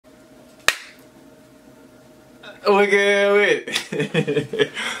We get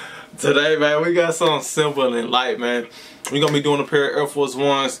with today, man. We got something simple and light, man. We're gonna be doing a pair of Air Force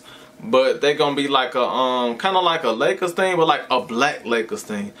Ones, but they're gonna be like a kind of like a Lakers thing, but like a black Lakers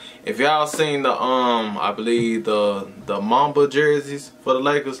thing. If y'all seen the I believe the Mamba jerseys for the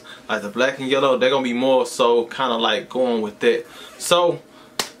Lakers, like the black and yellow, they're gonna be more so kind of like going with that. So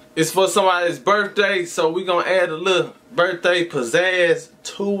it's for somebody's birthday, so we gonna add a little birthday pizzazz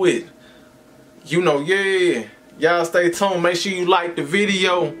to it. You know, yeah. Y'all stay tuned. Make sure you like the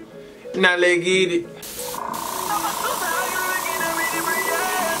video. Now let's get it.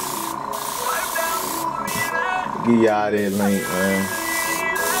 Give y'all that link, man.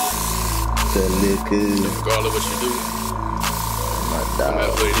 That look good. Regardless of what you do, my no dog.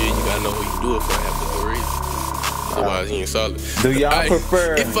 matter what it is, you gotta know who you do it for. Have a good reason. Otherwise, you ain't solid. Do y'all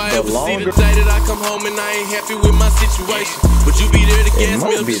prefer if I the ever longer? see the day that I come home and I ain't happy with my situation, would you be there to gas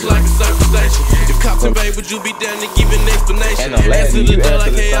me up just like a service station? If cops invade, would you be down to give an explanation? Answer the door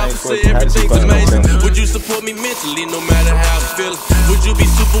like, hey officer, everything's amazing. Would you support me mentally no matter how I'm feeling? Would you be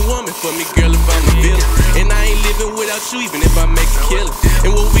superwoman for me, girl, if I'm a villain? And I ain't living without you even if I make a killing.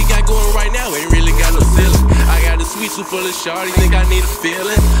 And what we got going right now ain't really got no ceiling. I got a sweet suit full of shawty, think I need a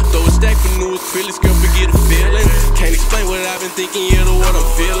feeling. Throw a stack for new acrylics, girl, forget a feeling. Can't explain what I've been thinking, you know what I'm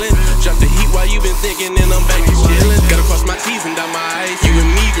feeling. Drop the heat while you been thinking, and I'm back to chillin'. Gotta cross my T's and dot my I's. You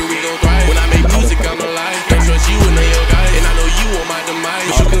and me, girl, we gon' thrive. When I make music, I'm alive. Don't trust you and none of your guys. And I know you on my demise.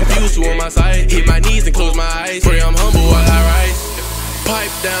 But you confused, who on my side. Hit my knees and close my eyes. Pray I'm humble while I rise.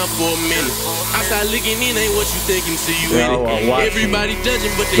 Pipe down for a minute. Outside looking in ain't what you thinking till you in it. Everybody judging,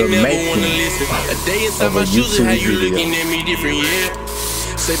 but they never wanna listen. A day inside my shoes and how you looking at me different, yeah.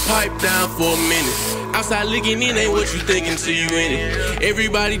 Say pipe down for a minute. Outside looking in ain't what you thinking till you in it.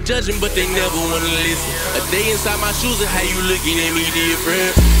 Everybody judging, but they never wanna listen. A day inside my shoes and how you looking at me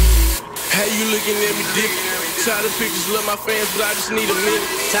different. How you looking at me different. Tired of pictures, love my fans, but I just need a minute.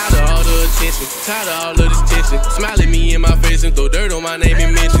 Tired of all the attention, tired of all of this tension. Smile at me in my face and throw dirt on my name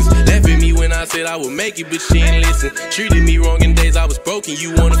and mentions. Laugh at me when I said I would make it, but she ain't listen. Treated me wrong in days I was broken,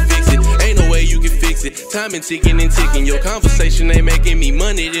 you wanna fix it. Ain't no way you can fix it. Time been ticking and ticking. Your conversation ain't making me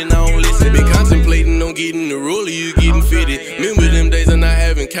money, then I don't listen. Been contemplating on getting the roller, you getting fitted. Remember them days of not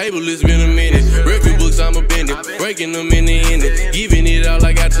having cable, it's been a minute. Record books I'm a bending, breaking them in the ending. Giving it all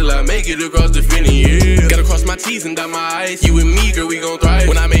I got till I make it across the finish, yeah. Gotta cross my T's and dot my I's. You and me, girl, we gon' thrive.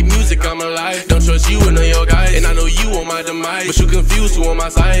 When I make music, I'm alive. Don't trust you and none of your guys. And I know you on my demise, but you confused, who on my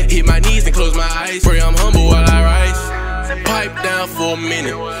side. Hit my knees and close my eyes. Pray I'm humble while I rise. Pipe down for a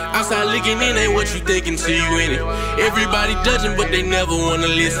minute. Outside looking in ain't what you thinking till you in it. Everybody judging, but they never wanna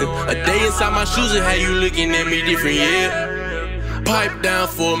listen. A day inside my shoes and how you looking at me different, yeah. Pipe down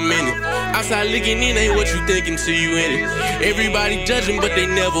for a minute. Outside looking in ain't what you thinking till you in it. Everybody judging, but they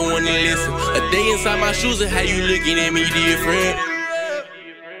never wanna listen. A day inside my shoes and how you looking at me different.